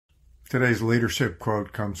Today's leadership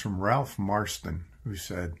quote comes from Ralph Marston, who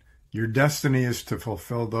said, "Your destiny is to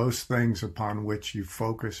fulfill those things upon which you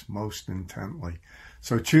focus most intently.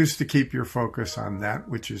 So choose to keep your focus on that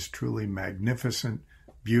which is truly magnificent,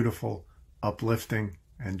 beautiful, uplifting,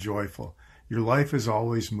 and joyful. Your life is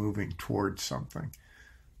always moving towards something."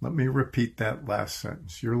 Let me repeat that last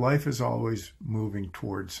sentence. Your life is always moving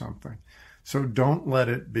towards something. So don't let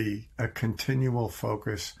it be a continual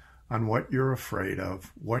focus on what you're afraid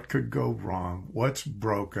of, what could go wrong, what's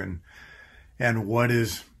broken, and what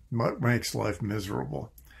makes life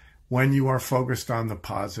miserable. When you are focused on the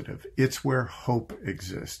positive, it's where hope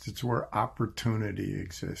exists. It's where opportunity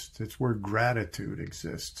exists. It's where gratitude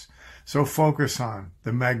exists. So focus on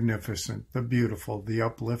the magnificent, the beautiful, the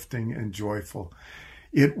uplifting, and joyful.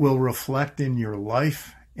 It will reflect in your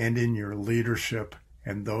life and in your leadership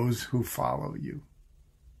and those who follow you.